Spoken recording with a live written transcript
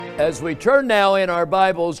As we turn now in our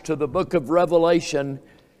Bibles to the book of Revelation,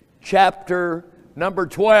 chapter number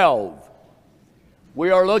 12,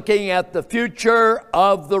 we are looking at the future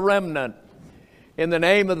of the remnant. In the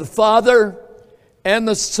name of the Father, and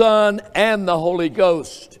the Son, and the Holy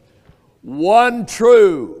Ghost, one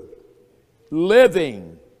true,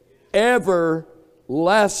 living, everlasting,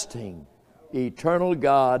 eternal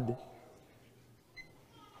God,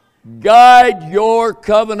 guide your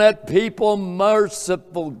covenant people,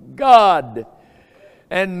 merciful God,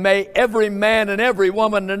 and may every man and every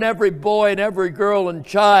woman and every boy and every girl and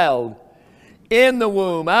child in the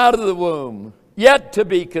womb, out of the womb, yet to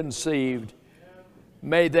be conceived,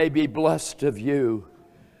 may they be blessed of you.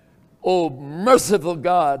 O merciful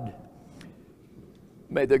God,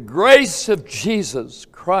 may the grace of Jesus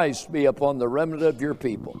Christ be upon the remnant of your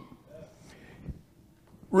people.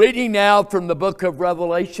 Reading now from the book of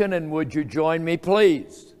Revelation, and would you join me,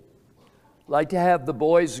 please? I'd like to have the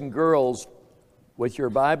boys and girls with your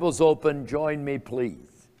Bibles open. Join me,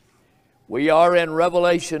 please. We are in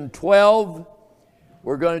Revelation 12.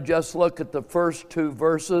 We're going to just look at the first two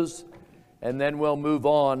verses, and then we'll move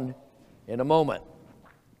on in a moment.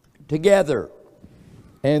 Together.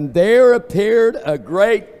 And there appeared a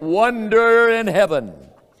great wonder in heaven,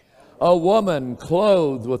 a woman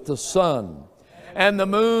clothed with the sun, and the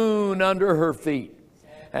moon under her feet,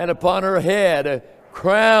 and upon her head a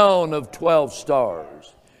crown of 12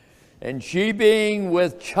 stars. And she, being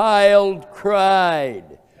with child,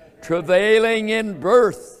 cried, travailing in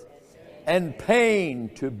birth and pain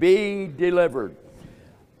to be delivered.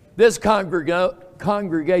 This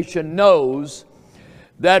congregation knows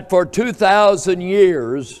that for 2,000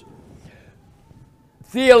 years,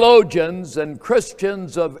 theologians and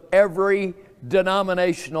Christians of every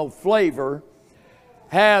denominational flavor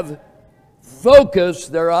have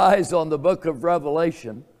focused their eyes on the book of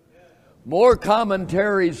Revelation. More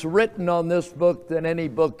commentaries written on this book than any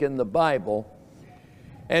book in the Bible.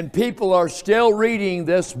 And people are still reading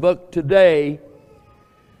this book today.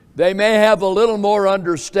 They may have a little more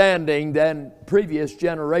understanding than previous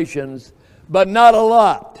generations, but not a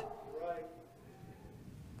lot.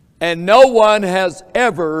 And no one has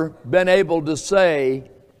ever been able to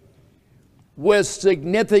say with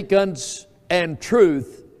significance and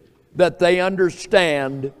truth that they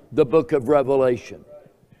understand the book of Revelation.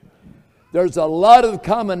 There's a lot of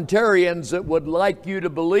commentarians that would like you to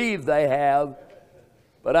believe they have,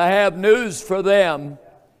 but I have news for them.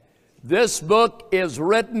 This book is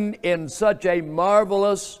written in such a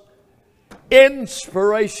marvelous,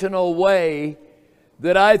 inspirational way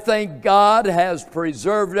that I think God has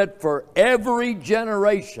preserved it for every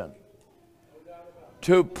generation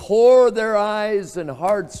to pour their eyes and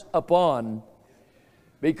hearts upon,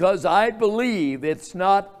 because I believe it's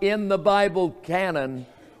not in the Bible canon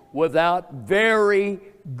without very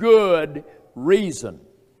good reason.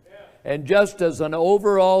 And just as an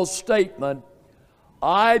overall statement,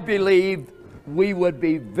 I believe we would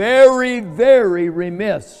be very, very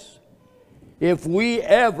remiss if we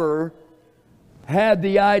ever had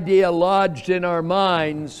the idea lodged in our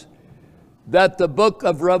minds that the book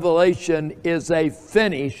of Revelation is a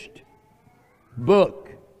finished book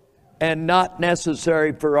and not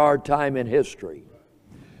necessary for our time in history.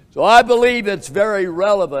 So I believe it's very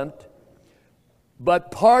relevant,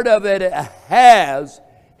 but part of it has,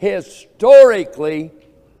 historically,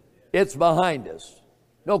 it's behind us.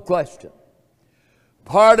 No question.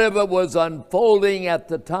 Part of it was unfolding at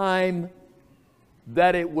the time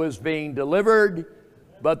that it was being delivered,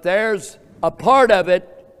 but there's a part of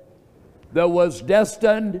it that was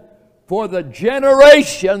destined for the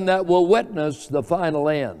generation that will witness the final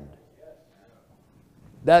end.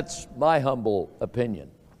 That's my humble opinion.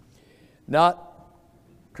 Not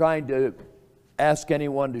trying to ask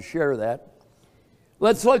anyone to share that.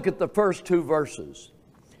 Let's look at the first two verses.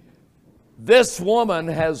 This woman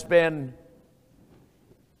has been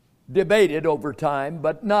debated over time,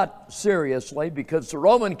 but not seriously, because the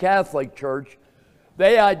Roman Catholic Church,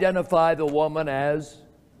 they identify the woman as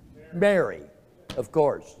Mary, of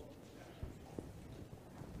course.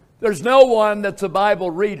 There's no one that's a Bible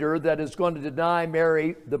reader that is going to deny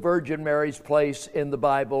Mary, the Virgin Mary's place in the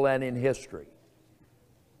Bible and in history.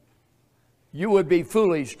 You would be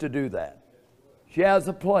foolish to do that. She has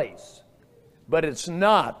a place, but it's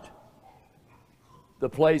not the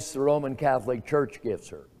place the Roman Catholic Church gives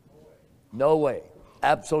her. No way.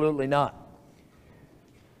 Absolutely not.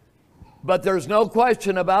 But there's no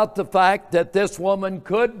question about the fact that this woman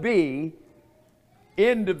could be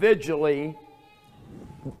individually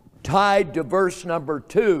tied to verse number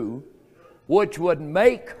 2, which would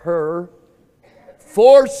make her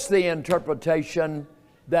force the interpretation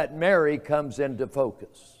that Mary comes into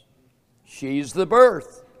focus. She's the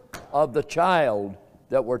birth of the child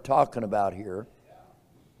that we're talking about here.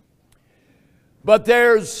 But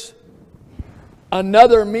there's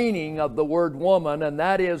another meaning of the word woman, and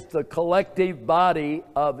that is the collective body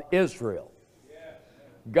of Israel.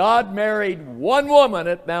 God married one woman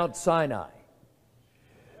at Mount Sinai.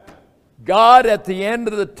 God, at the end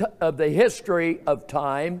of the history of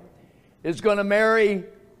time, is going to marry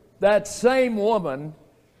that same woman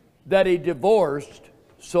that he divorced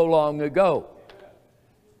so long ago.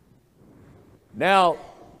 Now,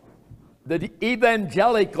 the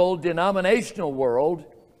evangelical denominational world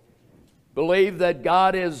believe that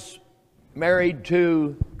God is married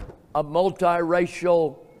to a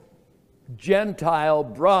multiracial Gentile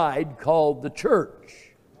bride called the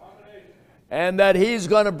church. And that he's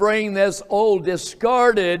going to bring this old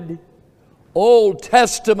discarded Old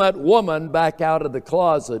Testament woman back out of the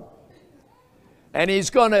closet. And he's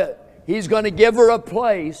going to give her a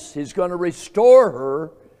place. He's going to restore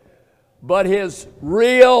her. But his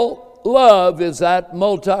real love is that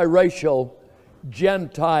multiracial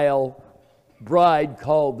Gentile bride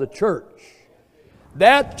called the church.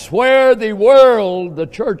 That's where the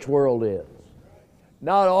church world is.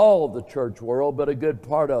 Not all of the church world, but a good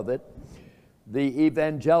part of it. The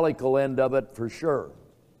evangelical end of it for sure.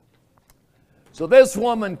 So this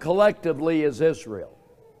woman collectively is Israel.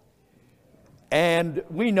 And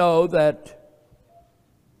we know that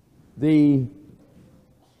the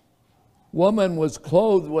woman was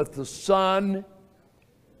clothed with the sun.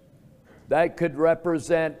 That could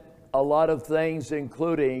represent a lot of things,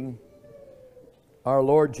 including our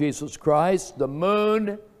Lord Jesus Christ. The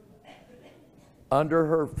moon under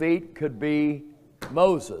her feet could be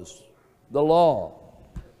Moses, the law.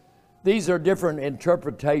 These are different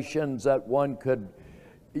interpretations that one could...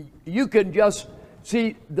 You can just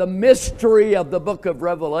see the mystery of the book of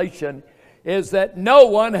Revelation is that no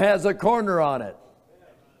one has a corner on it.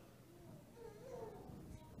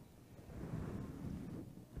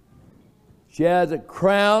 She has a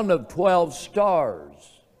crown of 12 stars.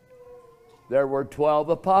 There were 12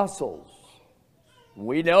 apostles.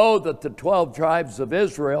 We know that the 12 tribes of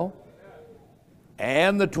Israel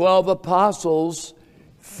and the 12 apostles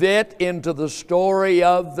fit into the story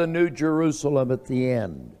of the New Jerusalem at the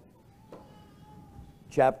end.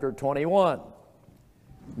 Chapter 21.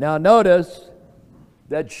 Now notice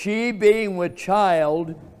that she, being with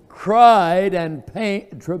child, cried and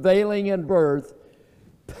travailing in birth,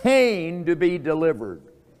 pain to be delivered.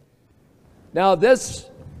 Now this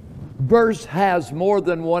verse has more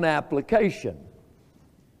than one application,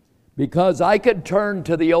 because I could turn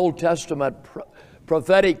to the Old Testament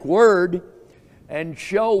prophetic word and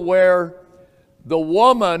show where the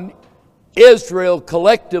woman, Israel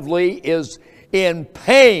collectively, is in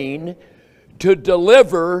pain to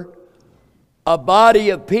deliver a body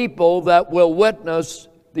of people that will witness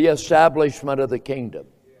the establishment of the kingdom.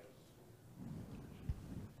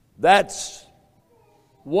 That's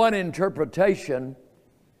one interpretation,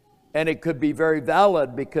 and it could be very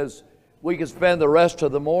valid, because we could spend the rest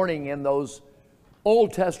of the morning in those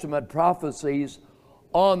Old Testament prophecies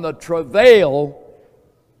on the travail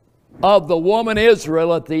of the woman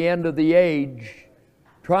Israel at the end of the age,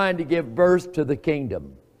 trying to give birth to the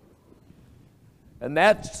kingdom. And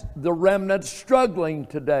that's the remnant struggling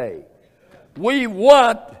today. We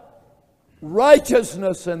want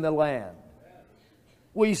righteousness in the land.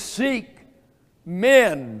 We seek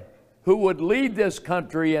men who would lead this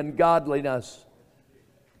country in godliness.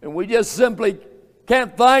 And we just simply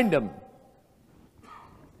can't find them.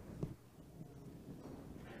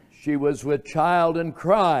 She was with child and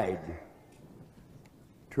cried,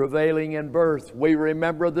 travailing in birth. We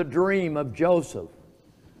remember the dream of Joseph.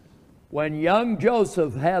 When young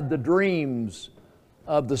Joseph had the dreams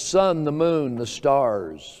of the sun, the moon, the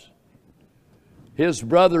stars, his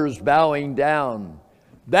brothers bowing down,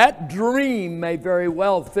 that dream may very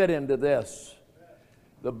well fit into this.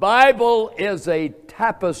 The Bible is a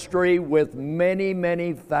tapestry with many,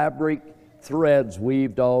 many fabric threads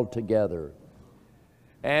weaved all together.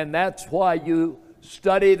 And that's why you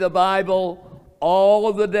study the Bible all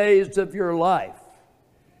of the days of your life.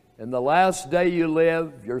 And the last day you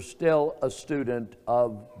live, you're still a student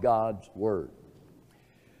of God's Word.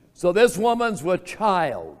 So this woman's with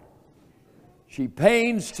child. She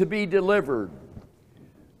pains to be delivered.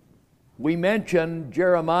 We mentioned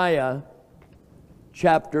Jeremiah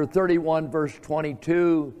chapter 31, verse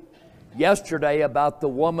 22 yesterday about the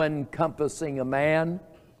woman compassing a man,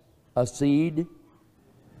 a seed.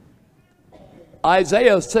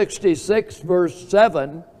 Isaiah 66, verse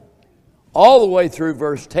 7, all the way through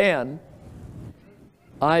verse 10,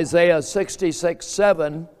 Isaiah 66,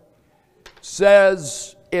 7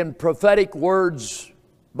 says, in prophetic words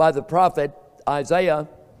by the prophet Isaiah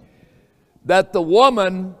that the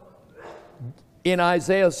woman in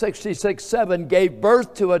Isaiah 66:7 gave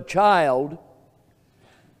birth to a child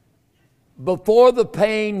before the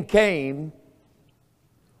pain came,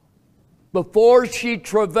 before she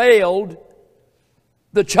travailed,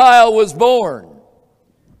 the child was born.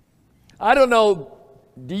 I don't know,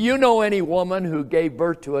 do you know any woman who gave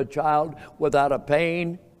birth to a child without a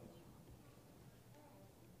pain?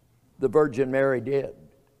 The Virgin Mary did.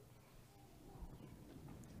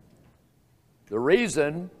 The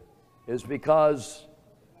reason is because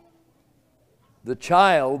the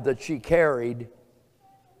child that she carried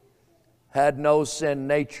had no sin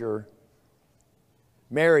nature.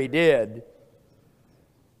 Mary did.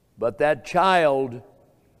 But that child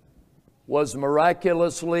was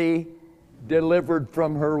miraculously delivered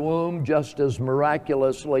from her womb just as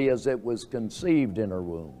miraculously as it was conceived in her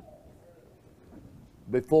womb.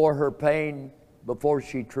 Before her pain, before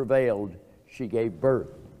she travailed, she gave birth.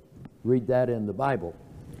 Read that in the Bible.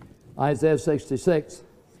 Isaiah 66.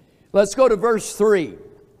 Let's go to verse 3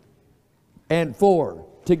 and 4.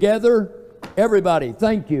 Together, everybody,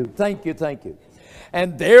 thank you, thank you, thank you.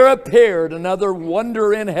 And there appeared another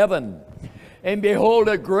wonder in heaven. And behold,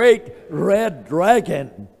 a great red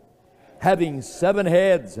dragon, having 7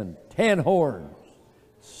 heads and 10 horns,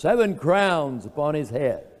 7 crowns upon his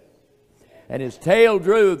head. And his tail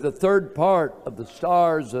drew the third part of the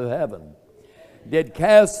stars of heaven, did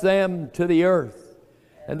cast them to the earth.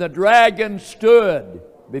 And the dragon stood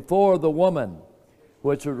before the woman,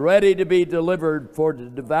 which was ready to be delivered for to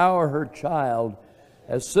devour her child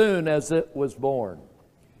as soon as it was born.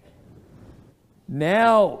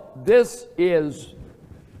 Now, this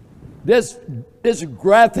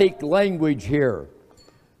graphic language here.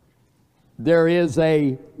 There is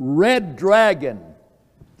a red dragon,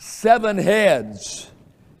 7 heads,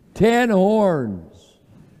 10 horns,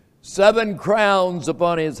 7 crowns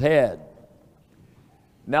upon his head.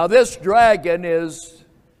 Now, this dragon is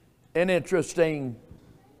an interesting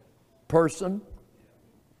person,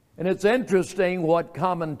 and it's interesting what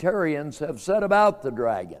commentarians have said about the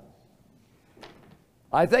dragon.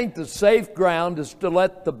 I think the safe ground is to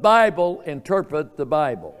let the Bible interpret the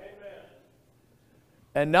Bible. Amen.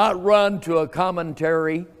 And not run to a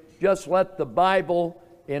commentary. Just let the Bible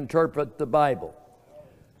interpret the Bible.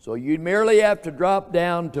 So you merely have to drop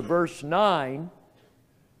down to verse 9.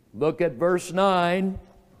 Look at verse 9.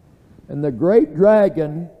 And the great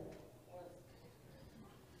dragon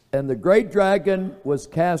was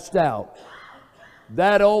cast out,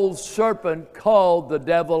 that old serpent called the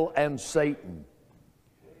devil and Satan.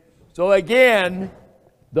 So again,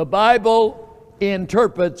 the Bible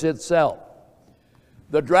interprets itself.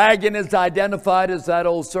 The dragon is identified as that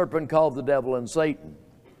old serpent called the devil and Satan.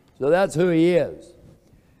 So that's who he is.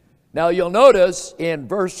 Now you'll notice in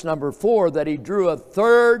verse number 4 that he drew a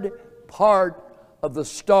third part of the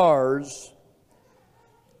stars,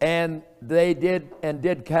 and they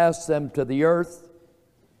did cast them to the earth.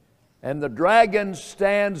 And the dragon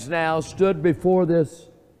stood before this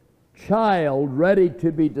child, ready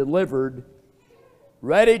to be delivered,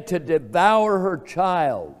 ready to devour her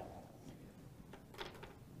child.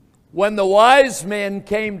 When the wise men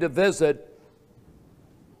came to visit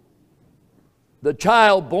the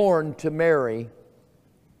child born to Mary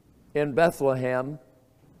in Bethlehem,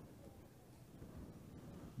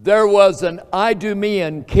 there was an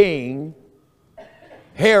Idumean king,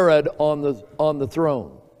 Herod, on the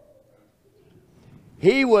throne.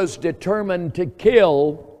 He was determined to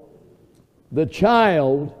kill the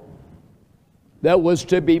child that was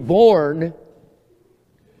to be born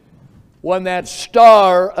when that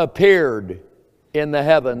star appeared in the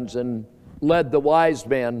heavens and led the wise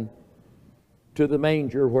men to the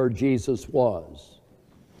manger where Jesus was.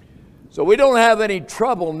 So we don't have any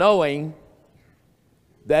trouble knowing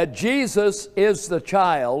that Jesus is the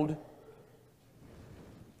child,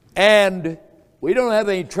 and we don't have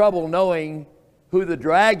any trouble knowing who the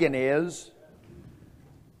dragon is.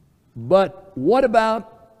 But what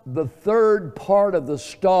about the third part of the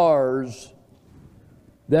stars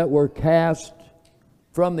that were cast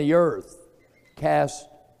from the earth, cast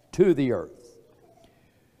to the earth?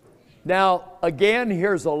 Now, again,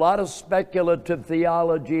 here's a lot of speculative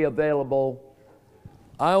theology available.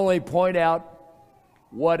 I only point out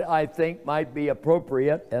what I think might be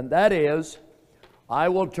appropriate, and that is, I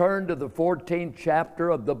will turn to the 14th chapter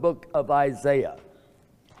of the book of Isaiah.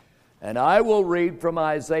 And I will read from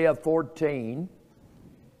Isaiah 14,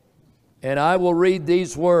 and I will read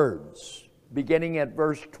these words, beginning at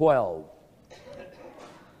verse 12.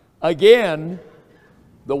 Again,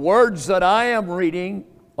 the words that I am reading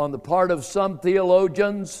on the part of some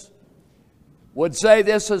theologians, would say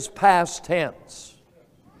this is past tense.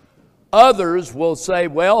 Others will say,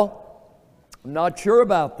 well, I'm not sure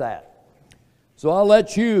about that. So I'll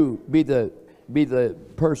let you be the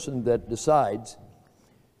person that decides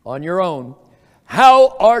on your own.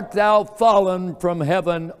 How art thou fallen from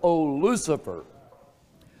heaven, O Lucifer,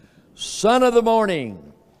 son of the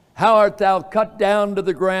morning? How art thou cut down to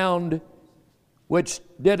the ground, which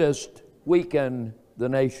didst weaken the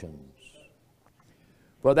nations?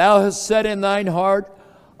 For thou hast said in thine heart,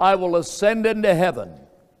 I will ascend into heaven.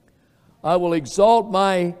 I will exalt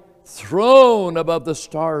my throne above the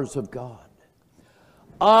stars of God.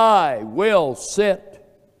 I will sit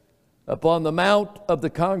upon the mount of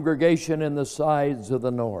the congregation in the sides of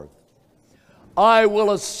the north. I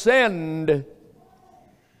will ascend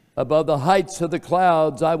above the heights of the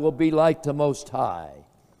clouds. I will be like the Most High.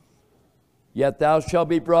 Yet thou shalt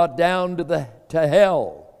be brought down to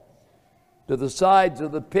hell, to the sides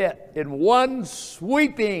of the pit. In one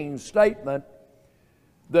sweeping statement,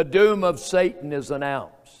 the doom of Satan is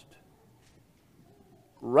announced.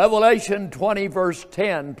 Revelation 20 verse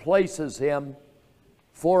 10 places him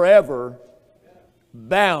forever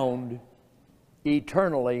bound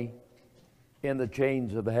eternally in the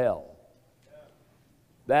chains of hell.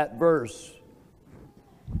 That verse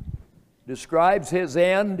describes his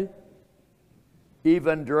end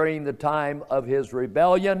even during the time of his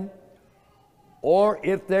rebellion, or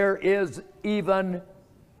if there is even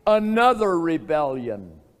another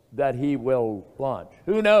rebellion that he will launch.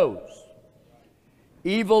 Who knows?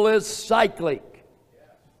 Evil is cyclic.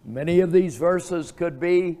 Many of these verses could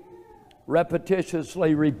be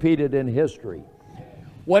repetitiously repeated in history.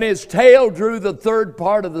 When his tail drew the third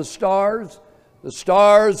part of the stars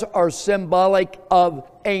are symbolic of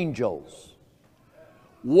angels.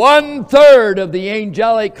 1/3 of the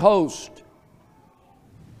angelic host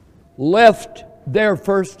left their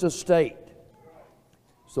first estate.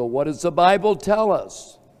 So what does the Bible tell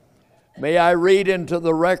us? May I read into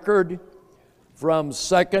the record from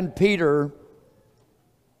 2 Peter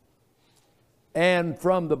and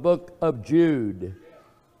from the book of Jude.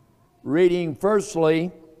 Reading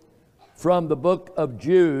firstly from the book of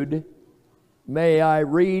Jude, may I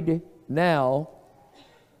read now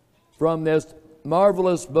from this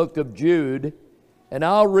marvelous book of Jude, and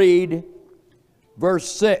I'll read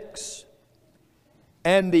verse 6.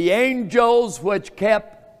 And the angels which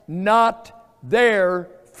kept not their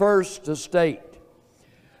first estate,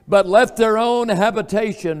 but left their own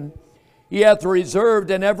habitation, he hath reserved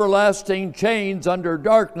in everlasting chains under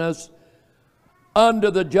darkness, unto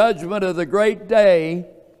the judgment of the great day,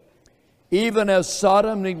 even as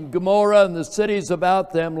Sodom and Gomorrah and the cities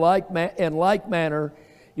about them in like manner,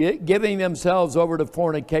 giving themselves over to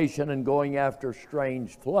fornication and going after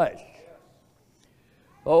strange flesh.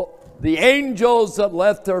 Oh, the angels that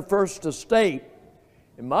left their first estate,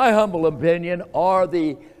 in my humble opinion, are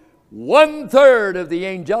the 1/3 of the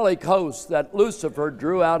angelic host that Lucifer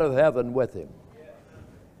drew out of heaven with him.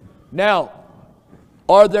 Now,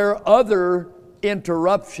 are there other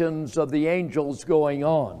interruptions of the angels going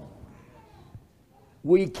on?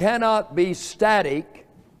 We cannot be static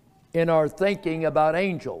in our thinking about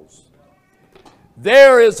angels.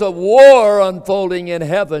 There is a war unfolding in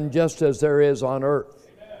heaven just as there is on earth.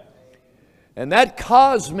 And that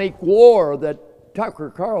cosmic war that Tucker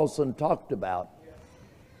Carlson talked about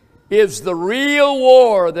is the real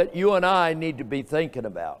war that you and I need to be thinking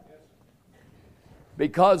about.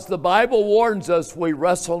 Because the Bible warns us we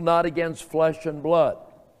wrestle not against flesh and blood,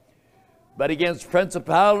 but against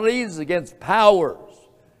principalities, against powers,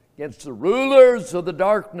 against the rulers of the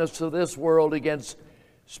darkness of this world, against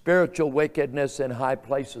spiritual wickedness in high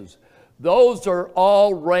places. Those are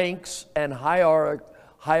all ranks and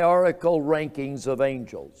hierarchical rankings of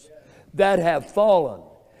angels that have fallen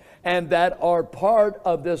and that are part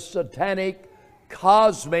of this satanic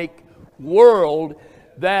cosmic world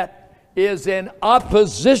that is in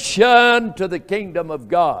opposition to the kingdom of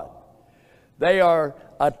God. They are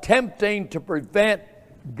attempting to prevent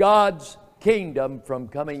God's kingdom from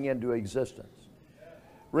coming into existence.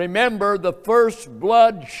 Remember, the first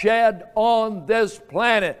blood shed on this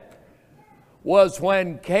planet was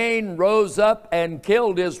when Cain rose up and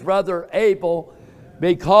killed his brother Abel,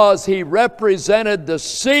 because he represented the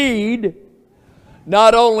seed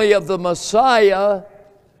not only of the Messiah,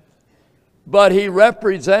 but he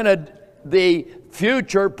represented the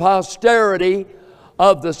future posterity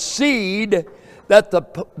of the seed that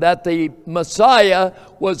the Messiah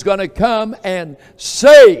was going to come and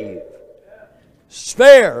save,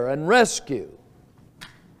 spare, and rescue.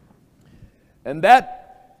 And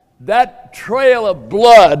that trail of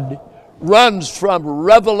blood runs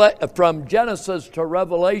from Genesis to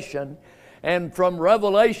Revelation, and from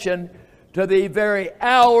Revelation to the very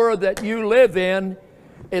hour that you live in.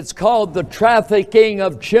 It's called the trafficking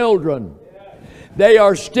of children. They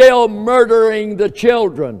are still murdering the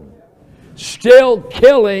children, still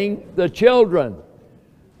killing the children.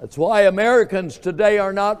 That's why Americans today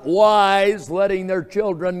are not wise, letting their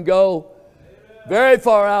children go very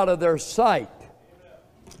far out of their sight.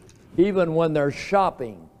 Even when they're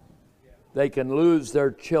shopping, they can lose their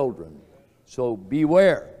children. So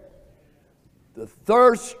beware. The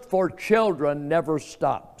thirst for children never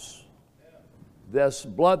stops. This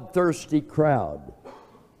bloodthirsty crowd.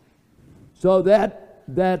 So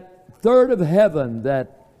that third of heaven, the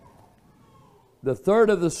third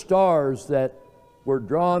of the stars that were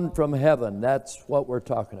drawn from heaven, that's what we're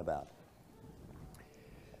talking about.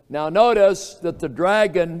 Now notice that the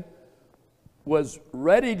dragon was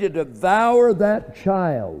ready to devour that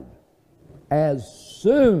child as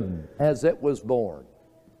soon as it was born.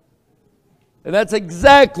 And that's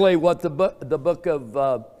exactly what the book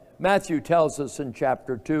of Matthew tells us in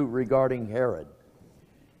chapter 2 regarding Herod.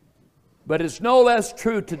 But it's no less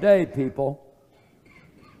true today, people.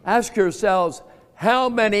 Ask yourselves, how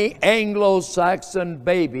many Anglo-Saxon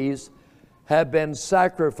babies have been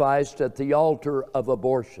sacrificed at the altar of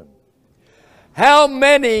abortion? How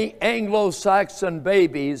many Anglo-Saxon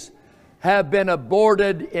babies have been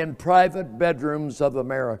aborted in private bedrooms of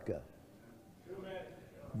America?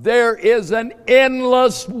 There is an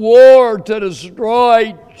endless war to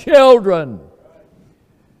destroy children.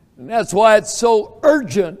 And that's why it's so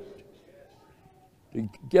urgent to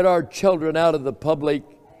get our children out of the public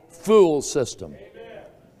fool system.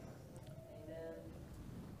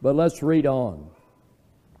 But let's read on.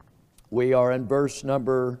 We are in verse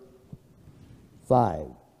number 5.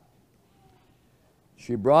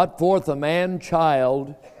 She brought forth a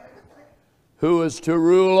man-child who is to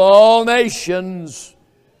rule all nations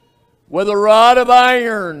with a rod of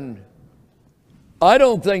iron. I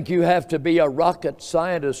don't think you have to be a rocket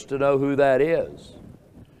scientist to know who that is.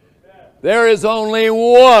 There is only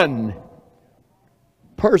one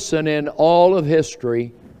person in all of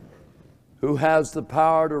history who has the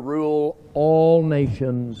power to rule all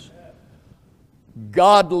nations,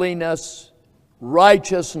 godliness,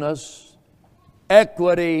 righteousness,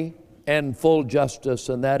 equity, and full justice,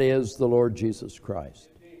 and that is the Lord Jesus Christ.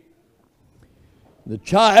 The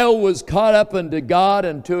child was caught up unto God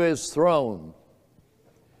and to His throne.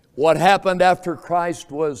 What happened after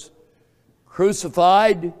Christ was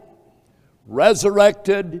crucified,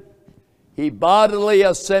 resurrected, He bodily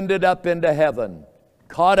ascended up into heaven,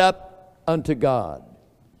 caught up unto God.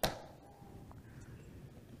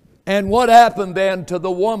 And what happened then to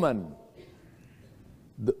the woman?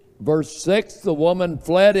 Verse 6, the woman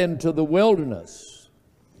fled into the wilderness,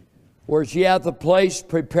 where she hath a place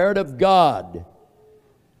prepared of God,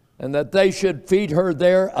 and that they should feed her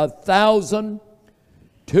there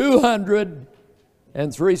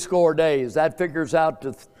 1,260 days. That figures out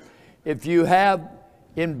to, if you have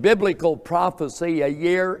in biblical prophecy, a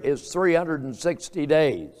year is 360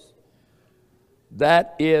 days.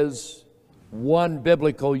 That is one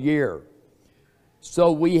biblical year.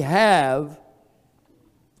 So we have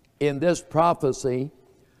in this prophecy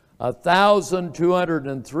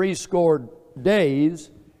 1,260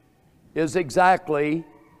 days is exactly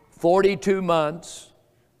 42 months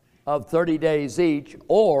of 30 days each,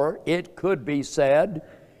 or it could be said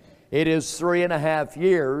it is 3.5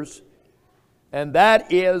 years, and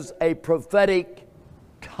that is a prophetic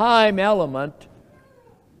time element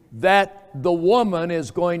that the woman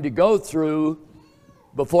is going to go through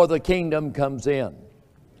before the kingdom comes in.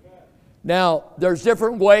 Now, there's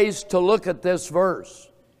different ways to look at this verse.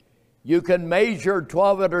 You can measure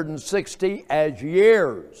 1,260 as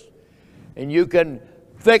years, and you can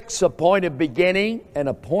fix a point of beginning and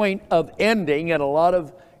a point of ending, and a lot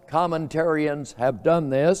of commentarians have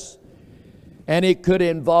done this, and it could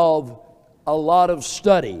involve a lot of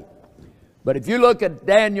study. But if you look at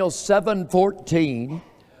Daniel 7:14,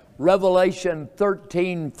 Revelation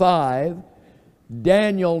 13:5,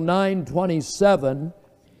 Daniel 9:27,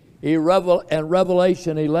 and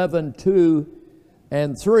Revelation 11:2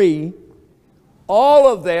 and 3, all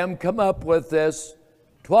of them come up with this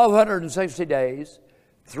 1,260 days,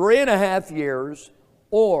 3.5 years,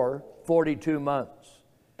 or 42 months.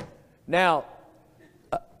 Now,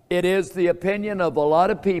 it is the opinion of a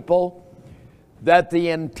lot of people that the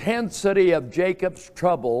intensity of Jacob's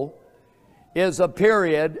trouble is a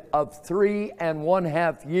period of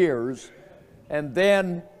 3.5 years, and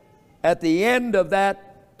then at the end of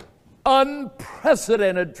that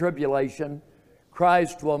unprecedented tribulation,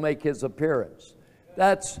 Christ will make His appearance.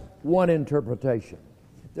 That's one interpretation.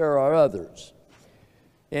 There are others.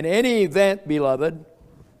 In any event, beloved,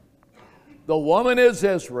 the woman is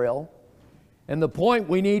Israel, and the point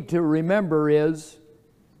we need to remember is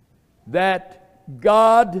that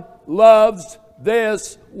God loves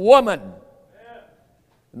this woman.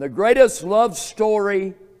 And the greatest love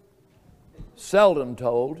story seldom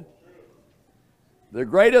told, the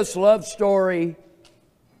greatest love story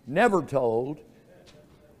never told,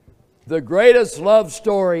 the greatest love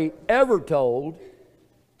story ever told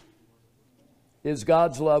is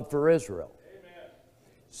God's love for Israel.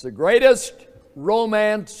 It's the greatest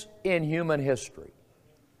romance in human history.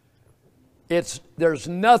 There's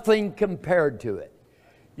nothing compared to it.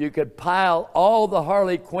 You could pile all the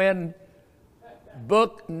Harley Quinn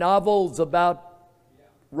book novels about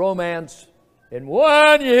romance in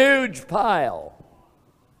one huge pile.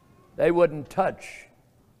 They wouldn't touch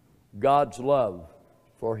God's love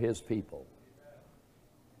for His people.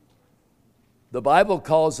 The Bible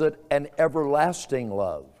calls it an everlasting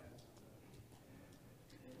love.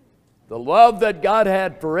 The love that God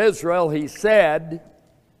had for Israel, He said,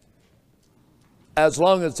 as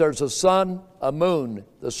long as there's a sun, a moon,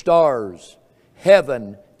 the stars,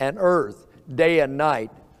 heaven and earth, day and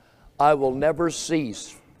night, I will never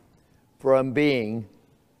cease from being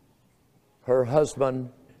her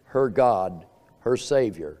husband, her God, her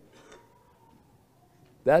Savior.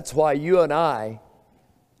 That's why you and I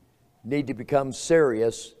need to become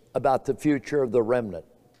serious about the future of the remnant.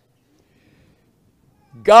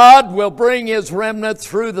 God will bring His remnant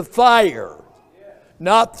through the fire,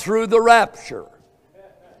 not through the rapture.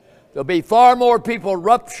 There'll be far more people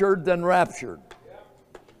ruptured than raptured.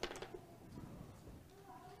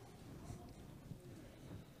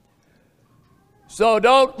 So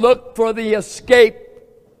don't look for the escape,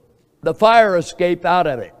 the fire escape out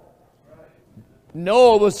of it.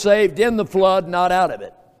 Noah was saved in the flood, not out of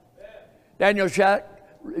it. Daniel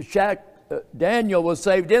was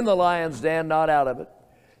saved in the lion's den, not out of it.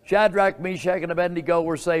 Shadrach, Meshach, and Abednego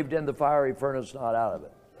were saved in the fiery furnace, not out of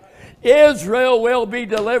it. Israel will be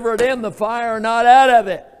delivered in the fire, not out of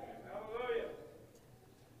it.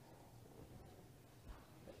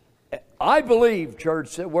 I believe,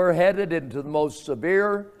 church, that we're headed into the most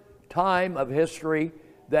severe time of history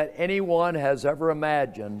that anyone has ever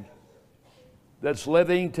imagined that's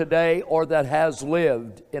living today or that has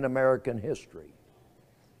lived in American history.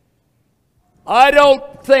 I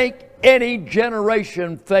don't think any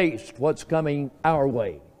generation faced what's coming our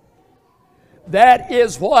way. That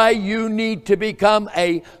is why you need to become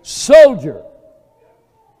a soldier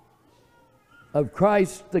of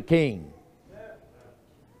Christ the King.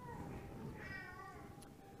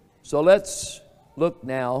 So let's look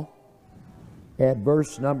now at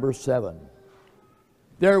verse number 7.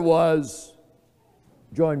 There was,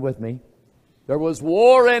 join with me, there was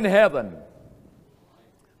war in heaven.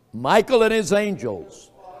 Michael and his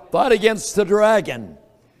angels fought against the dragon,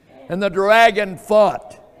 and the dragon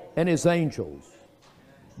fought and his angels.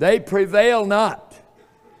 They prevailed not,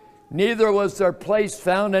 neither was their place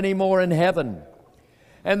found any more in heaven.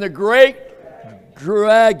 And the great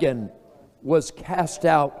dragon was cast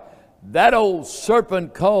out, that old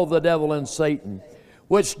serpent called the devil and Satan,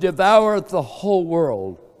 which devoureth the whole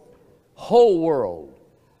world,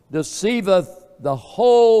 deceiveth the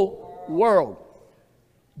whole world.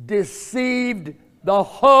 Deceived the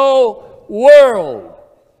whole world.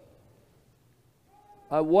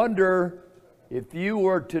 I wonder if you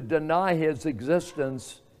were to deny his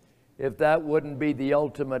existence, if that wouldn't be the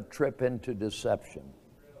ultimate trip into deception.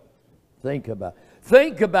 Think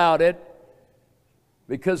about it,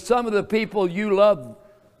 because some of the people you love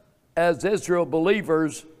as Israel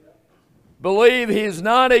believers believe he's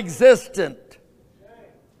non-existent.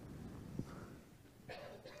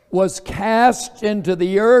 Was cast into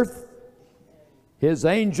the earth. His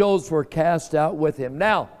angels were cast out with him.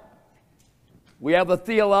 Now, we have a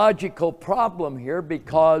theological problem here,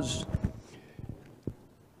 because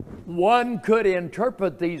one could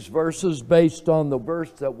interpret these verses based on the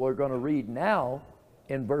verse that we're going to read now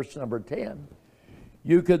in verse number 10.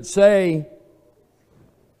 You could say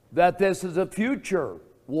that this is a future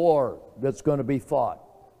war that's going to be fought.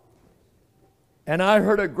 And I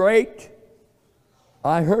heard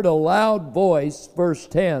a loud voice, verse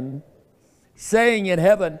 10, saying in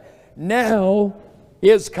heaven, now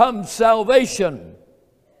is come salvation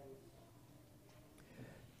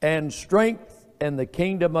and strength and the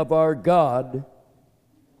kingdom of our God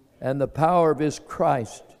and the power of his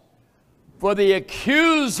Christ. For the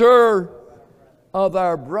accuser of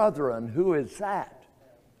our brethren, who is that?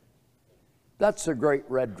 That's the great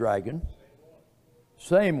red dragon.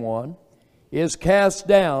 Same one, is cast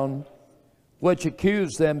down, which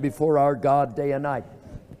accuse them before our God day and night.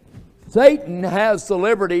 Satan has the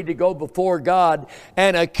liberty to go before God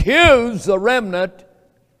and accuse the remnant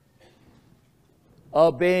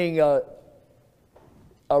of being a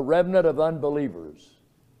remnant of unbelievers.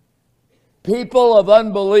 People of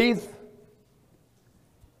unbelief.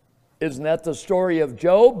 Isn't that the story of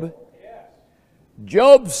Job?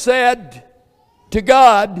 Job said to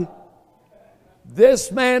God,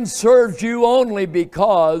 "This man serves you only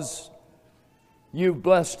because you've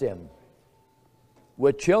blessed him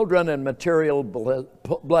with children and material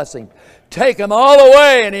blessing. Take him all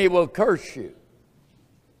away and he will curse you."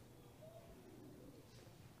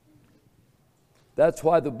 That's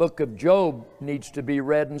why the book of Job needs to be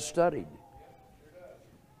read and studied.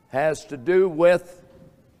 Has to do with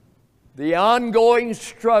the ongoing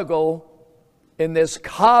struggle in this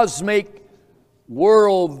cosmic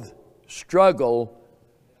world struggle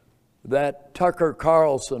that Tucker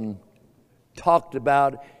Carlson talked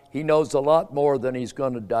about. He knows a lot more than he's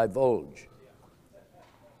going to divulge.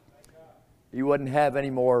 He wouldn't have any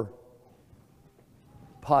more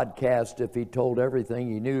podcast if he told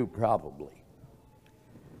everything he knew, probably.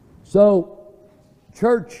 So,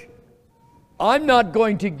 church, I'm not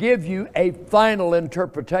going to give you a final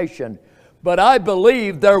interpretation, but I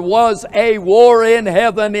believe there was a war in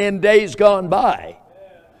heaven in days gone by.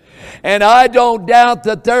 And I don't doubt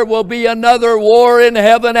that there will be another war in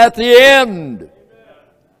heaven at the end.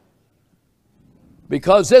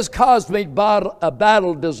 Because this cosmic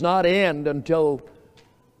battle does not end until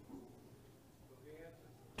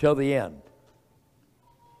the end.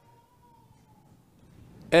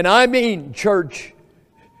 And I mean, church,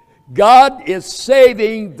 God is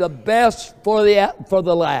saving the best for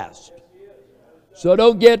the last. So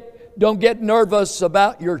don't get nervous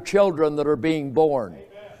about your children that are being born.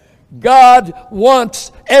 God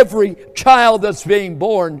wants every child that's being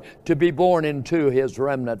born to be born into His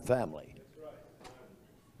remnant family.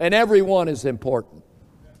 And every one is important.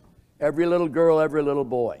 Every little girl, every little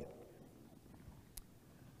boy.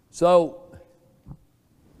 So,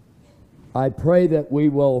 I pray that we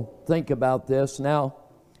will think about this. Now,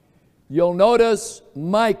 you'll notice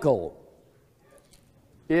Michael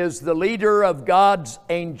is the leader of God's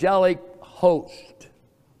angelic host.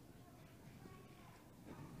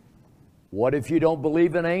 What if you don't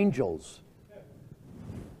believe in angels?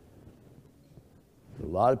 A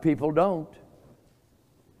lot of people don't.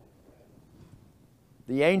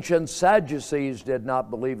 The ancient Sadducees did not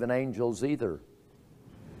believe in angels either.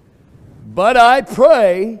 But I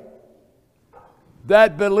pray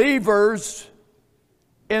that believers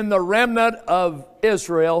in the remnant of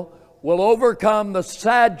Israel will overcome the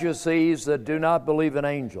Sadducees that do not believe in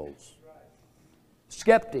angels.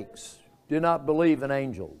 Skeptics do not believe in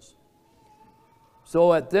angels.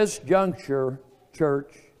 So at this juncture,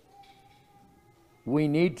 church, we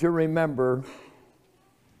need to remember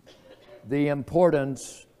the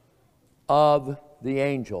importance of the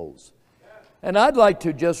angels. And I'd like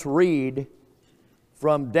to just read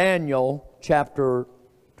from Daniel chapter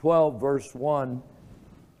 12, verse 1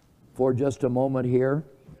 for just a moment here.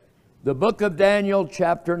 The book of Daniel,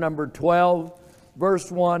 chapter number 12,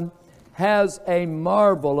 verse 1, has a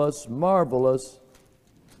marvelous, marvelous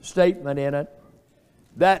statement in it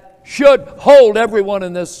that should hold everyone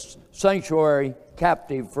in this sanctuary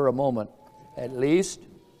captive for a moment, at least.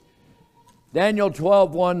 Daniel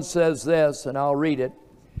 12:1 says this, and I'll read it.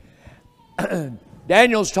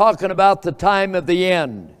 Daniel's talking about the time of the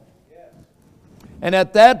end. And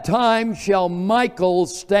at that time shall Michael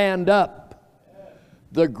stand up,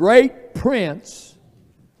 the great prince,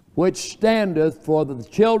 which standeth for the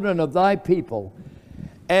children of thy people.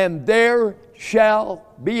 And there shall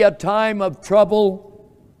be a time of trouble,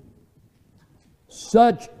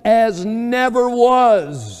 such as never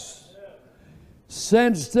was,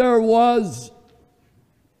 since there was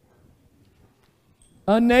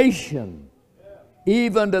a nation,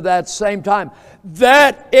 even to that same time.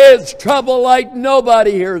 That is trouble like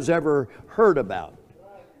nobody here has ever heard about.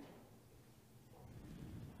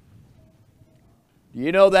 Do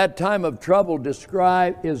you know that time of trouble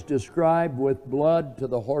is described with blood to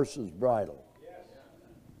the horse's bridle?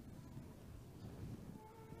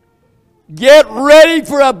 Get ready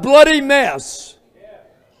for a bloody mess.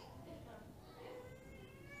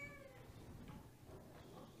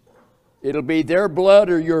 It'll be their blood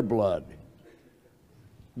or your blood.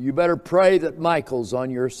 You better pray that Michael's on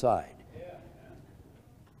your side.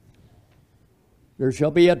 There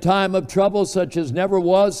shall be a time of trouble such as never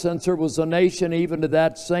was since there was a nation, even to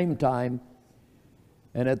that same time.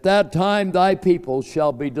 And at that time thy people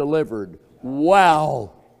shall be delivered.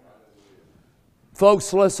 Wow.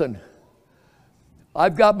 Folks, listen.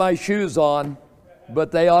 I've got my shoes on,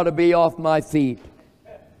 but they ought to be off my feet.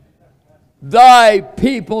 Thy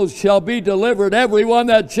people shall be delivered, everyone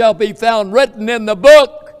that shall be found written in the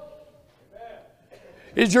book.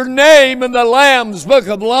 Is your name in the Lamb's book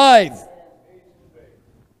of life?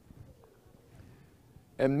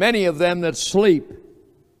 And many of them that sleep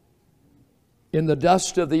in the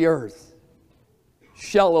dust of the earth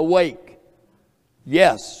shall awake.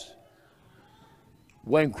 Yes,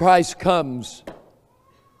 when Christ comes,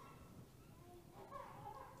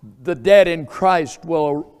 the dead in Christ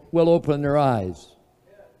will open their eyes.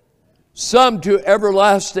 Some to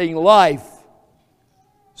everlasting life,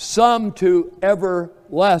 some to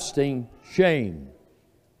everlasting shame.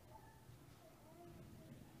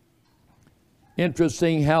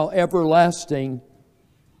 Interesting how everlasting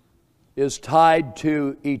is tied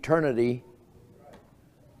to eternity,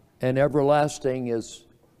 and everlasting is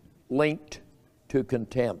linked to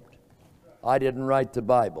contempt. I didn't write the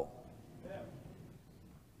Bible.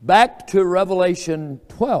 Back to Revelation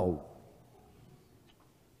 12.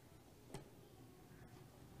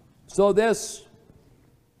 So this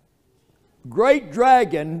great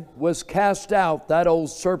dragon was cast out, that old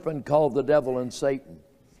serpent called the devil and Satan.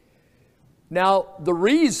 Now, the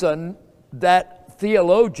reason that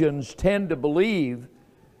theologians tend to believe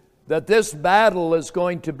that this battle is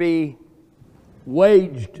going to be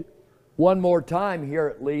waged one more time here,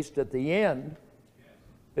 at least at the end,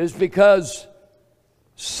 is because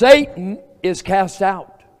Satan is cast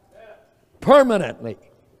out permanently.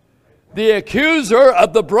 The accuser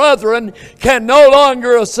of the brethren can no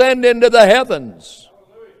longer ascend into the heavens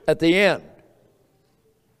at the end.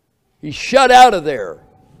 He's shut out of there.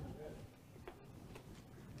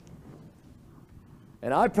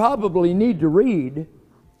 And I probably need to read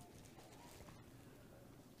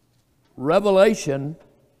Revelation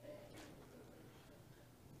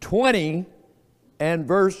 20 and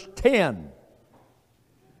verse 10.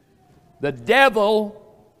 The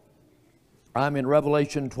devil, I'm in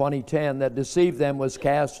Revelation 20:10, that deceived them was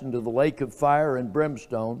cast into the lake of fire and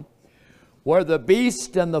brimstone, where the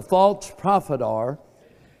beast and the false prophet are,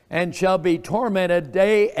 and shall be tormented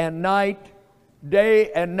day and night,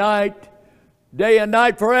 day and night, day and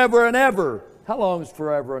night, forever and ever. How long is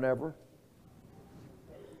forever and ever?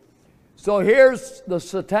 So here's the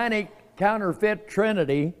satanic counterfeit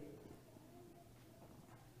trinity.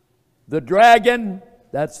 The dragon,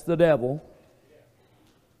 that's the devil,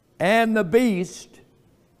 and the beast,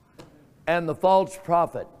 and the false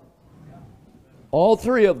prophet. All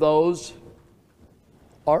three of those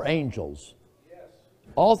are angels.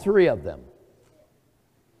 All three of them.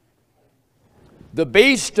 The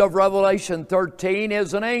beast of Revelation 13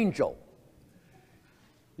 is an angel.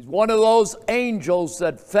 He's one of those angels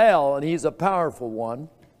that fell, and he's a powerful one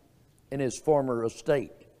in his former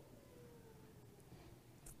estate.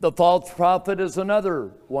 The false prophet is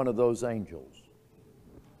another one of those angels.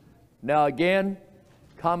 Now again,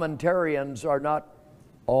 commentarians are not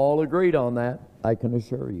all agreed on that, I can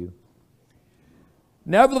assure you.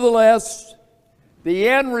 Nevertheless, the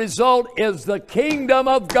end result is the kingdom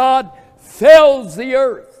of God fills the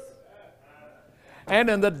earth. And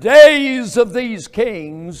in the days of these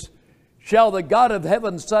kings shall the God of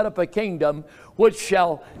heaven set up a kingdom which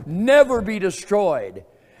shall never be destroyed.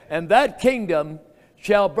 And that kingdom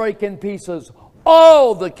shall break in pieces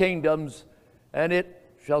all the kingdoms, and it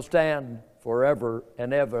shall stand forever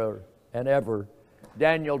and ever and ever.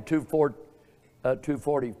 Daniel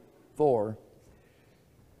 2:44.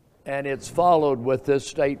 And it's followed with this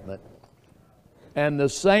statement. And the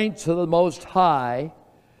saints of the Most High,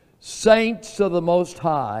 saints of the Most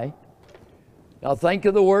High. Now think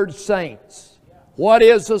of the word saints. What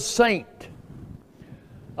is a saint?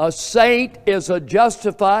 A saint is a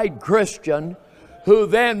justified Christian who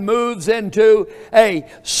then moves into a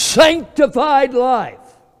sanctified life.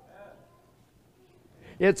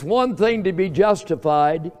 It's one thing to be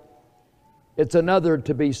justified, it's another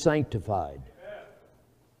to be sanctified.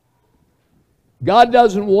 God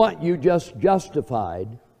doesn't want you just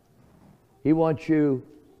justified. He wants you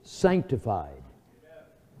sanctified.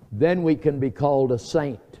 Then we can be called a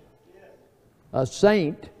saint. A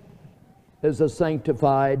saint is a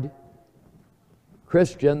sanctified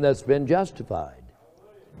Christian that's been justified.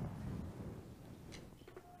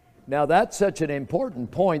 Now that's such an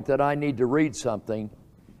important point that I need to read something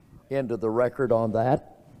into the record on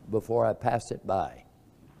that before I pass it by.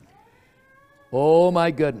 Oh my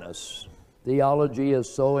goodness. Theology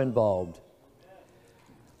is so involved.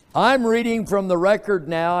 I'm reading from the record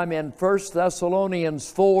now. I'm in 1 Thessalonians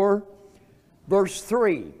 4, verse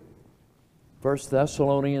 3. 1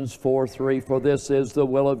 Thessalonians 4:3. For this is the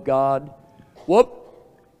will of God. Whoop!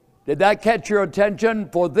 Did that catch your attention?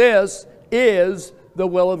 For this is the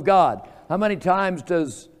will of God. How many times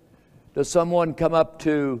does someone come up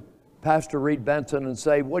to Pastor Reed Benson and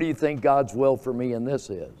say, what do you think God's will for me in this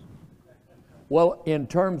is? Well, in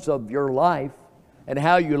terms of your life and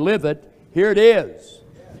how you live it, here it is.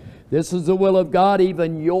 This is the will of God,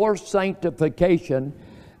 even your sanctification,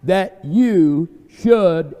 that you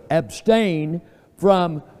should abstain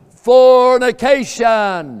from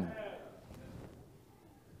fornication.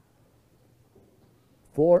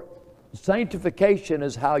 For sanctification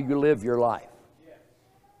is how you live your life.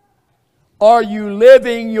 Are you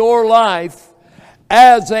living your life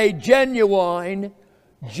as a genuine,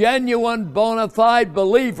 bona fide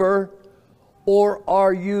believer, or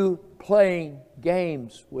are you playing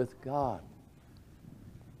games with God?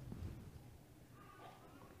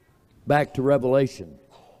 Back to Revelation.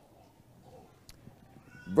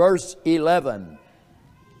 Verse 11.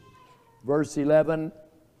 Verse 11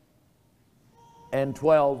 and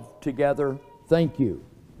 12 together. Thank you.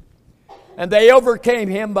 And they overcame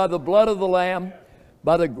him by the blood of the Lamb,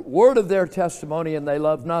 by the word of their testimony, and they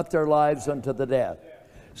loved not their lives unto the death.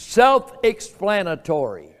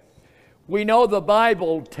 Self-explanatory. We know the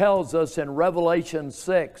Bible tells us in Revelation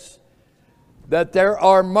 6 that there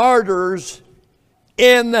are martyrs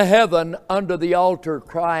in the heaven under the altar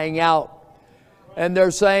crying out. And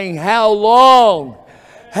they're saying, how long,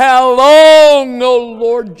 O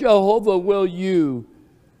Lord Jehovah, will you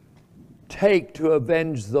take to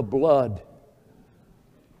avenge the blood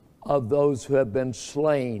of those who have been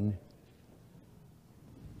slain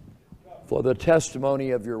for the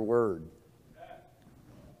testimony of your word?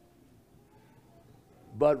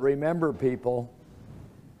 But remember, people,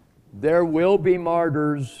 there will be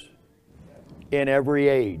martyrs in every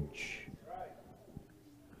age.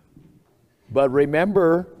 But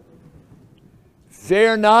remember,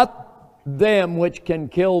 fear not them which can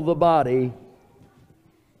kill the body,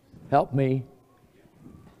 help me,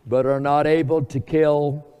 but are not able to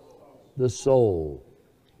kill the soul.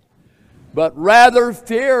 But rather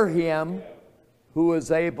fear him who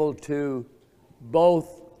is able to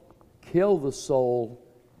both kill the soul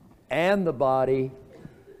and the body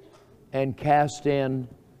and cast into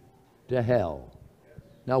hell.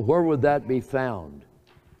 Now, where would that be found?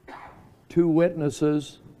 Two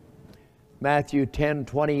witnesses, Matthew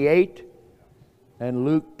 10:28 and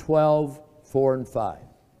Luke 12:4 and 5.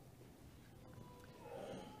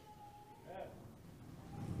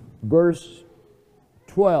 Verse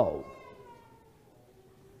 12.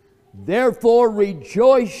 Therefore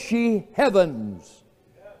rejoice, ye heavens,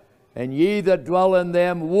 and ye that dwell in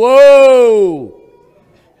them. Woe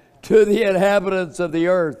to the inhabitants of the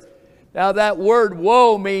earth. Now that word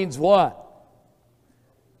woe means what?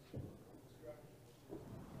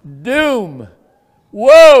 Doom.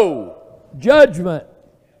 Woe. Judgment.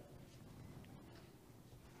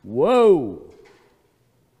 Woe.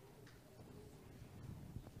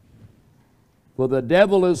 For the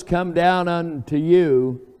devil is come down unto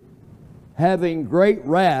you, having great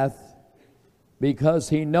wrath, because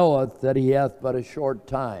he knoweth that he hath but a short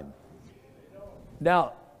time.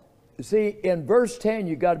 Now, see, in verse 10,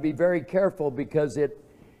 you've got to be very careful, because it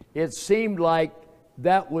seemed like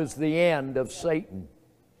that was the end of Satan.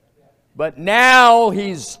 But now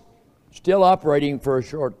he's still operating for a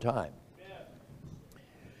short time.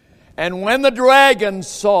 And when the dragon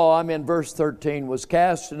saw, I'm in verse 13, was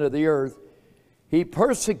cast into the earth, he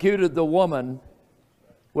persecuted the woman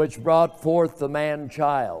which brought forth the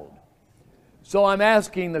man-child. So I'm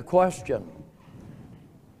asking the question.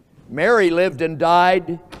 Mary lived and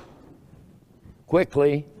died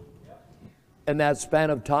quickly in that span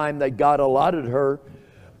of time that God allotted her.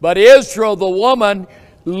 But Israel, the woman,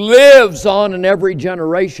 lives on in every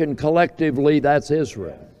generation collectively. That's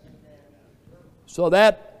Israel. So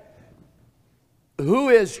that, who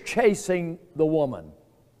is chasing the woman?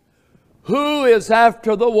 Who is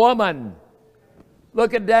after the woman?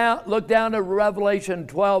 Look down to Revelation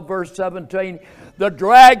 12, verse 17. The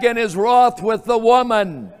dragon is wroth with the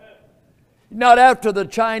woman. Not after the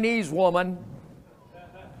Chinese woman.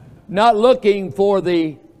 Not looking for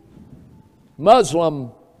the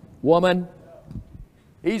Muslim woman.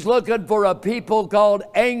 He's looking for a people called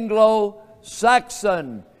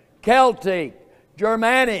Anglo-Saxon, Celtic,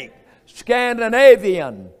 Germanic,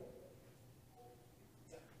 Scandinavian.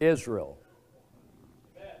 Israel.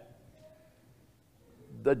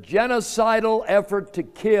 The genocidal effort to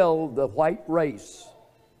kill the white race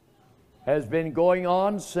has been going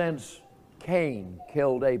on since Cain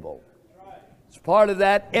killed Abel. It's part of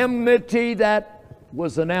that enmity that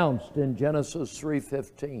was announced in Genesis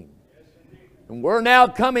 3:15. And we're now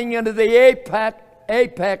coming into the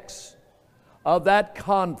apex of that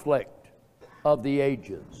conflict of the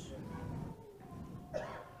ages.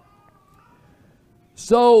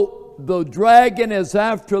 So the dragon is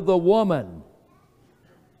after the woman.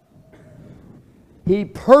 He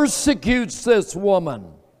persecutes this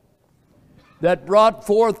woman that brought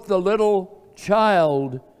forth the little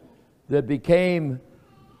child that became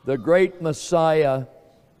the great Messiah,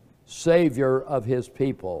 Savior of His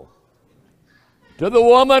people. To the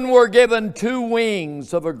woman were given 2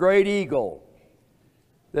 wings of a great eagle,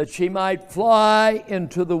 that she might fly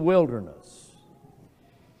into the wilderness,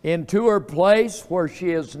 into her place where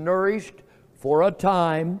she is nourished for a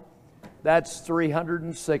time, that's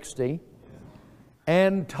 360,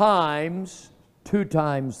 and times, 2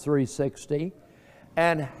 times 360,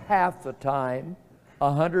 and half the time,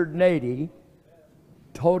 180,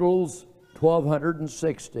 totals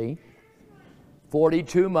 1,260,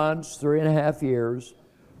 42 months, 3.5 years,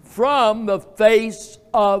 from the face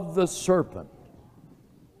of the serpent.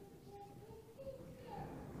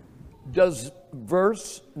 Does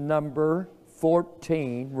verse number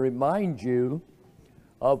 14 remind you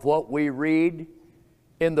of what we read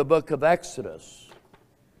in the book of Exodus?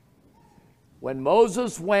 When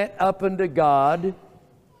Moses went up unto God,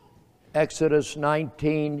 Exodus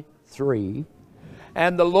 19:3,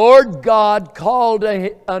 and the Lord God called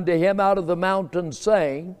unto him out of the mountain,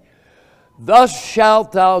 saying, Thus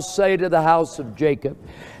shalt thou say to the house of Jacob,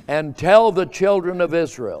 and tell the children of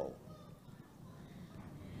Israel,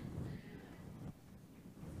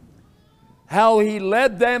 how He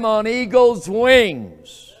led them on eagle's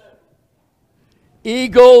wings.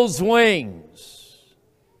 Eagle's wings.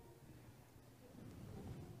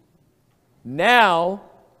 Now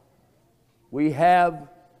we have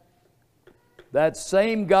that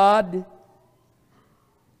same God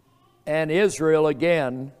and Israel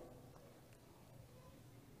again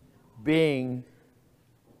being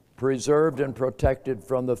preserved and protected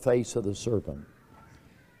from the face of the serpent.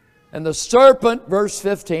 And the serpent, verse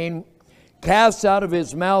 15, cast out of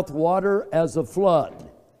his mouth water as a flood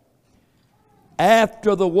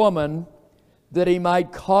after the woman, that he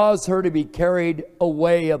might cause her to be carried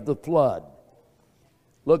away of the flood.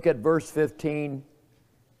 Look at verse 15.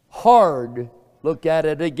 Hard. Look at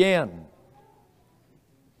it again.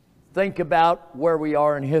 Think about where we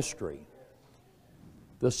are in history.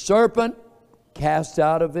 The serpent cast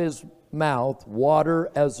out of his mouth water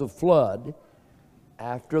as a flood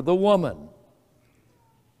after the woman,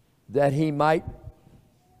 that he might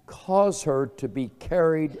cause her to be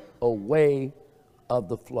carried away of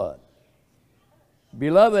the flood.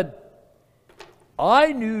 Beloved,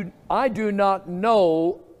 I do not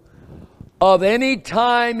know of any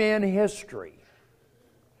time in history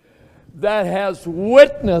that has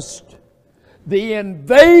witnessed the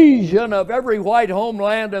invasion of every white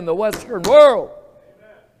homeland in the Western world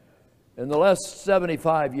in the last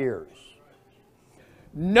 75 years.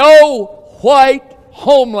 No white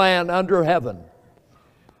homeland under heaven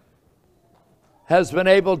has been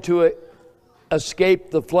able to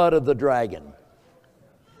escape the flood of the dragon.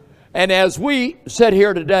 And as we sit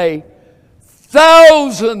here today,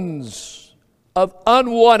 thousands of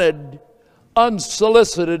unwanted,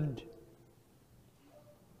 unsolicited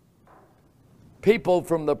people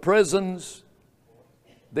from the prisons,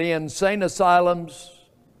 the insane asylums,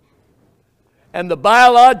 and the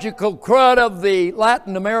biological crud of the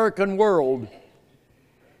Latin American world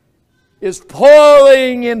is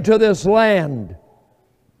pouring into this land.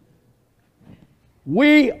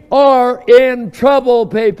 We are in trouble,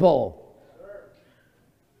 people.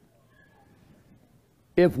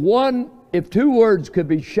 If 2 words could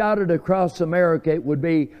be shouted across America, it would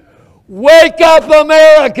be, "Wake up,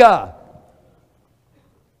 America!"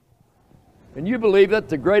 And you believe that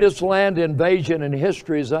the greatest land invasion in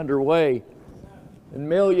history is underway, and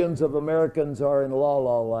millions of Americans are in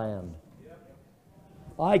la-la land.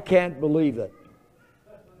 I can't believe it.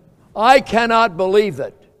 I cannot believe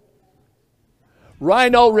it.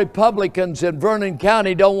 Rhino Republicans in Vernon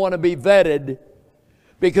County don't want to be vetted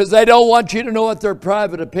because they don't want you to know what their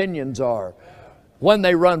private opinions are when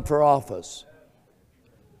they run for office.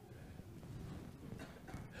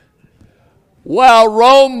 While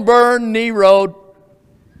Rome burned, Nero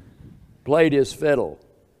played his fiddle.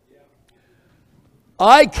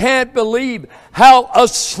 I can't believe how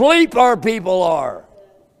asleep our people are.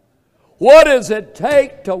 What does it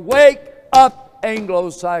take to wake up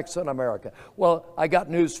Anglo-Saxon America? Well, I got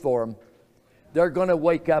news for them. They're going to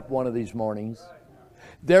wake up one of these mornings.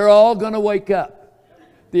 They're all going to wake up.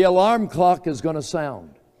 The alarm clock is going to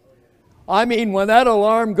sound. I mean, when that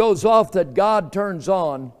alarm goes off that God turns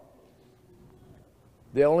on,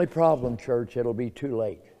 the only problem, church, it'll be too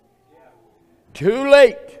late. Too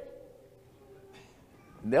late.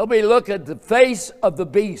 And they'll be looking at the face of the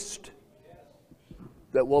beast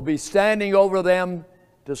that will be standing over them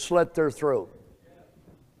to slit their throat.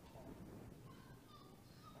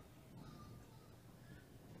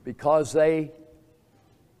 Because they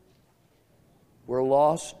were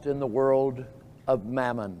lost in the world of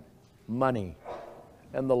mammon, money,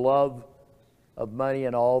 and the love of money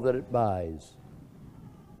and all that it buys.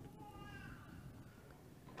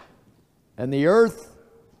 And the earth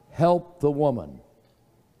helped the woman,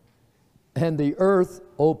 and the earth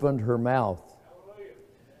opened her mouth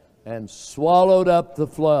and swallowed up the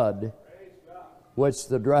flood which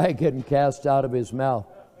the dragon cast out of his mouth.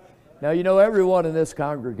 Now, you know, everyone in this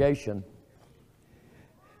congregation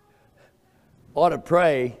ought to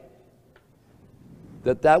pray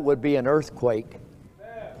that that would be an earthquake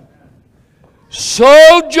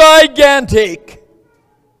so gigantic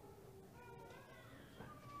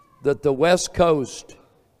that the West Coast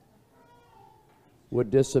would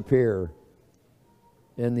disappear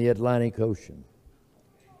in the Atlantic Ocean.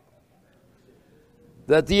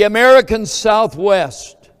 That the American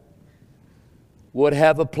Southwest would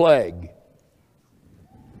have a plague.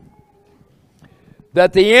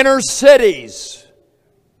 That the inner cities,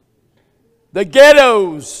 the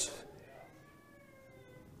ghettos,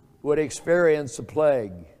 would experience a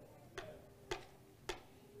plague.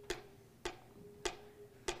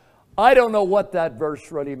 I don't know what that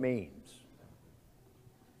verse really means.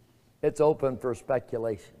 It's open for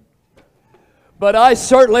speculation. But I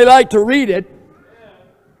certainly like to read it.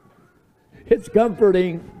 It's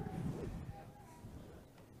comforting.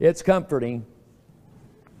 It's comforting.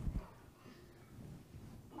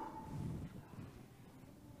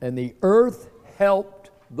 And the earth helped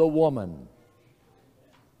the woman.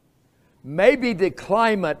 Maybe the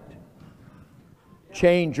climate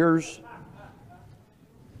changers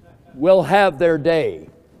will have their day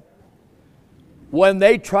when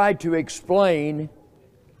they try to explain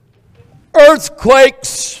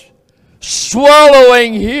earthquakes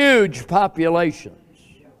swallowing huge populations.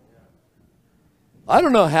 I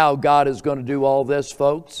don't know how God is going to do all this,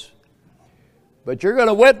 folks, but you're going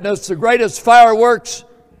to witness the greatest fireworks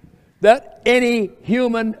that any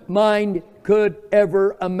human mind could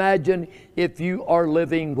ever imagine if you are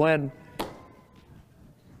living when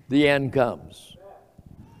the end comes.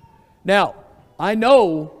 Now, I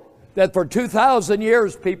know that for 2,000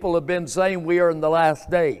 years people have been saying we are in the last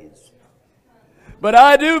days. But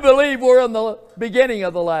I do believe we're in the beginning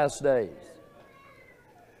of the last days.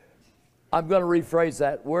 I'm going to rephrase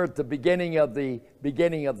that. We're at the beginning of the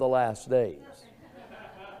last days.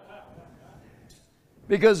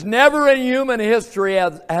 Because never in human history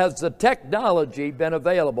has the technology been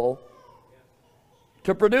available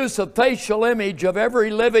to produce a facial image of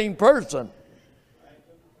every living person.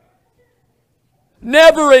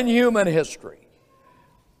 Never in human history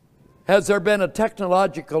has there been a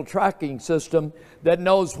technological tracking system that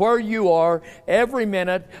knows where you are every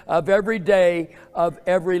minute of every day of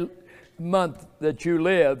every month that you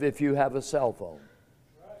live if you have a cell phone.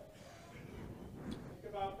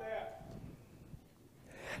 Think about that.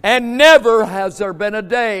 And never has there been a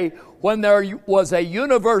day when there was a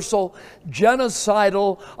universal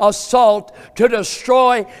genocidal assault to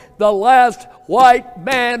destroy the last white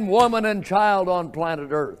man, woman, and child on planet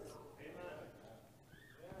Earth.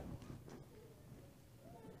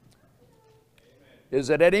 Is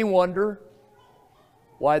it any wonder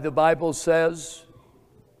why the Bible says,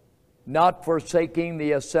 not forsaking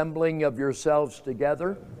the assembling of yourselves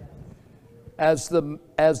together, as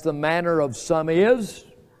the manner of some is,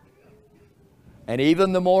 and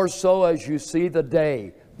even the more so as you see the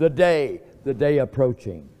day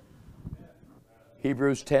approaching.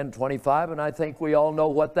 Hebrews 10:25, and I think we all know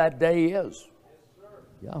what that day is.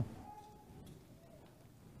 Yeah.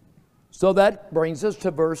 So that brings us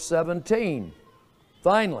to verse 17.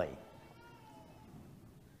 Finally,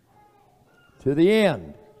 to the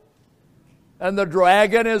end. And the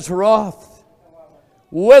dragon is wroth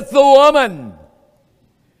with the woman.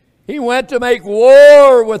 He went to make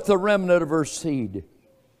war with the remnant of her seed.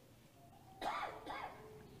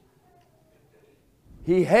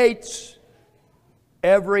 He hates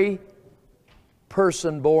every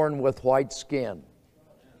person born with white skin.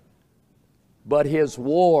 But his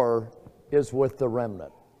war is with the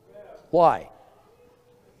remnant. Why?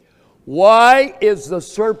 Why is the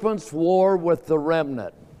serpent's war with the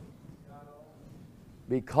remnant?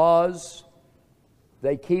 Because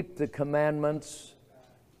they keep the commandments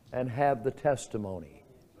and have the testimony.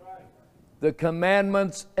 The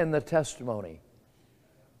commandments and the testimony.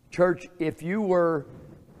 Church, if you were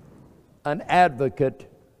an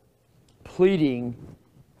advocate pleading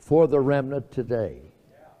for the remnant today,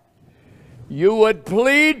 you would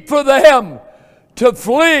plead for them to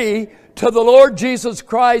flee to the Lord Jesus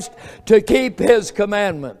Christ, to keep His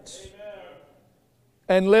commandments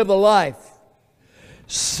and live a life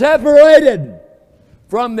separated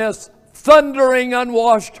from this thundering,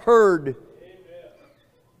 unwashed herd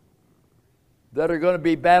that are going to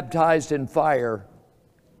be baptized in fire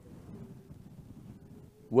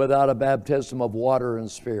without a baptism of water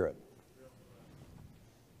and Spirit.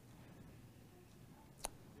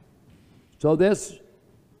 So this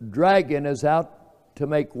dragon is out to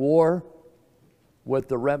make war with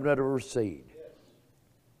the remnant of her seed,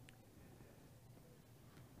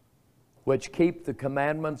 which keep the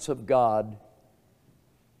commandments of God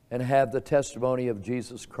and have the testimony of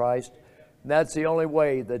Jesus Christ. And that's the only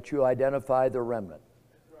way that you identify the remnant.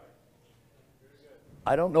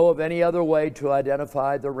 I don't know of any other way to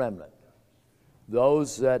identify the remnant.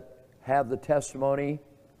 Those that have the testimony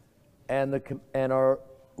and are,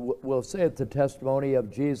 we'll say it, the testimony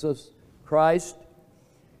of Jesus Christ.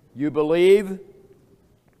 You believe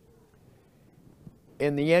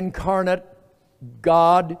in the incarnate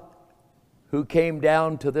God who came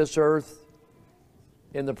down to this earth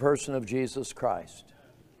in the person of Jesus Christ.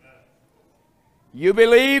 You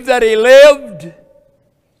believe that He lived,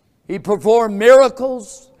 He performed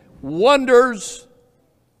miracles, wonders,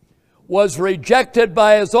 was rejected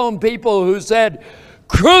by His own people who said,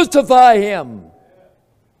 "Crucify Him."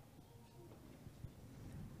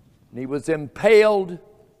 And He was impaled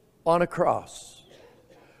on a cross,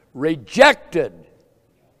 rejected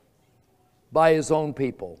by His own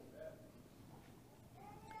people.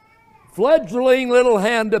 Fledgling little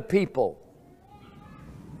hand of people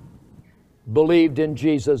believed in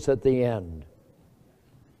Jesus at the end.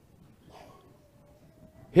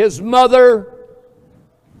 His mother,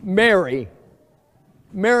 Mary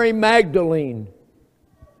Magdalene,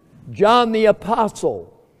 John the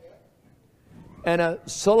Apostle, and a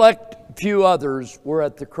select few others were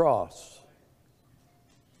at the cross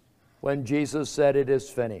when Jesus said, "It is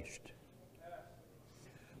finished."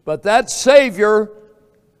 But that Savior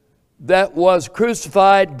that was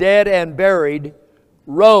crucified, dead, and buried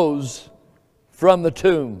rose from the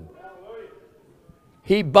tomb.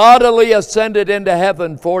 He bodily ascended into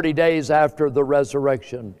heaven 40 days after the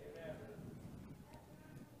resurrection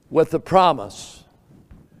with the promise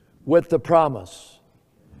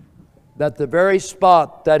that the very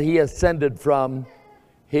spot that He ascended from,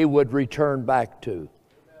 He would return back to,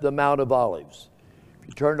 the Mount of Olives. If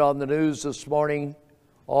you turned on the news this morning,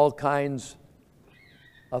 all kinds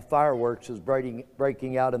of fireworks is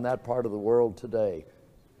breaking out in that part of the world today.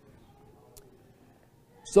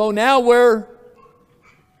 So now we're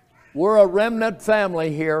a remnant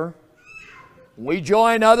family here. We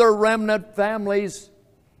join other remnant families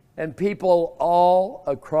and people all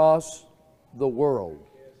across the world.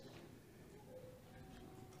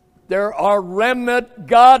 There are remnant,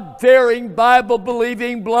 God-fearing,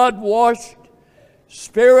 Bible-believing, blood-washed,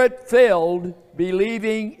 Spirit-filled,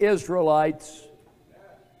 believing Israelites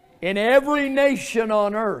in every nation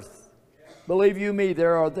on earth. Believe you me, they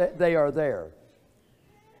are there.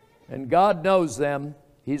 And God knows them.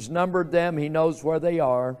 He's numbered them. He knows where they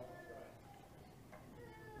are.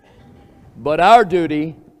 But our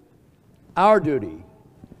duty,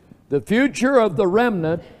 the future of the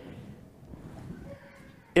remnant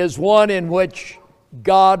is one in which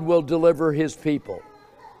God will deliver His people.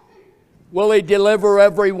 Will He deliver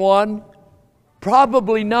everyone?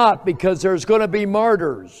 Probably not, because there's going to be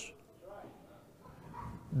martyrs.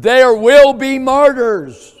 There will be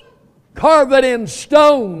martyrs. Carve it in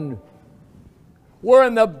stone. We're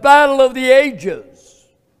in the battle of the ages.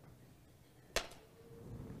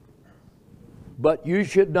 But you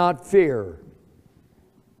should not fear.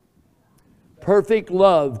 Perfect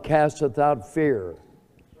love casteth out fear,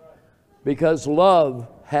 because love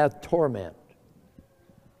hath torment.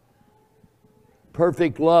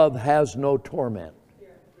 Perfect love has no torment.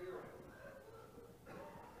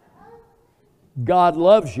 God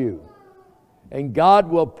loves you, and God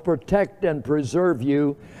will protect and preserve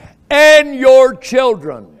you and your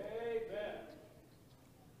children.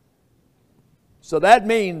 So that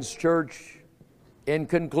means, church, in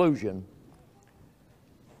conclusion,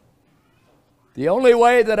 the only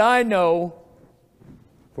way that I know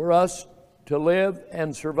for us to live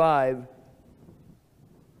and survive,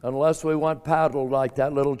 unless we want paddled like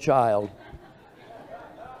that little child,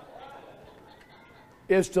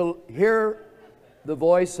 is to hear the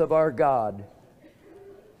voice of our God.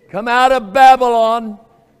 Come out of Babylon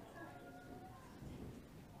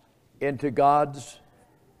into God's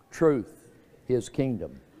truth, His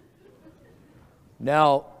kingdom.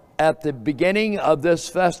 Now, at the beginning of this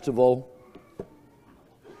festival,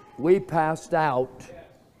 we passed out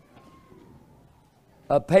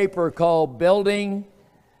a paper called Building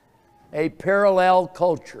a Parallel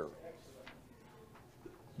Culture.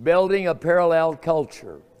 Building a Parallel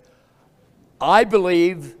Culture. I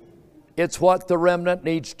believe it's what the remnant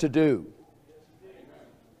needs to do.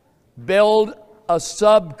 Build a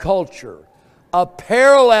subculture, a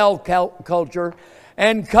parallel culture,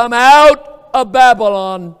 and come out of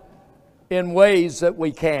Babylon in ways that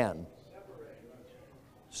we can.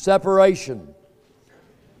 Separation.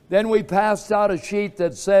 Then we passed out a sheet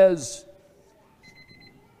that says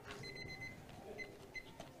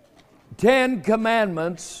 10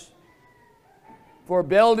 commandments for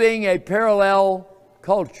building a parallel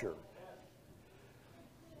culture.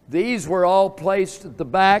 These were all placed at the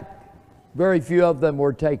back. Very few of them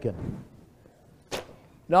were taken.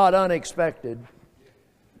 Not unexpected.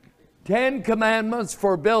 10 commandments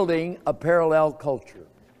for building a parallel culture.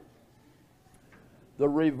 The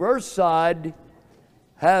reverse side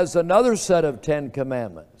has another set of 10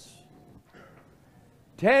 commandments.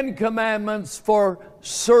 10 commandments for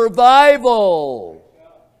survival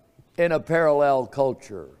in a parallel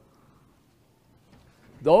culture.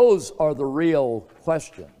 Those are the real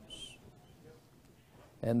questions.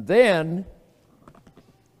 And then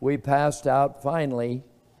we passed out finally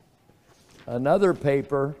another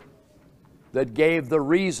paper that gave the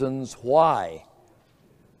reasons why,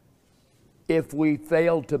 if we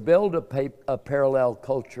fail to build a parallel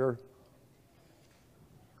culture,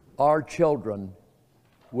 our children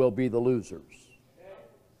will be the losers.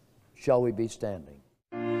 Shall we be standing?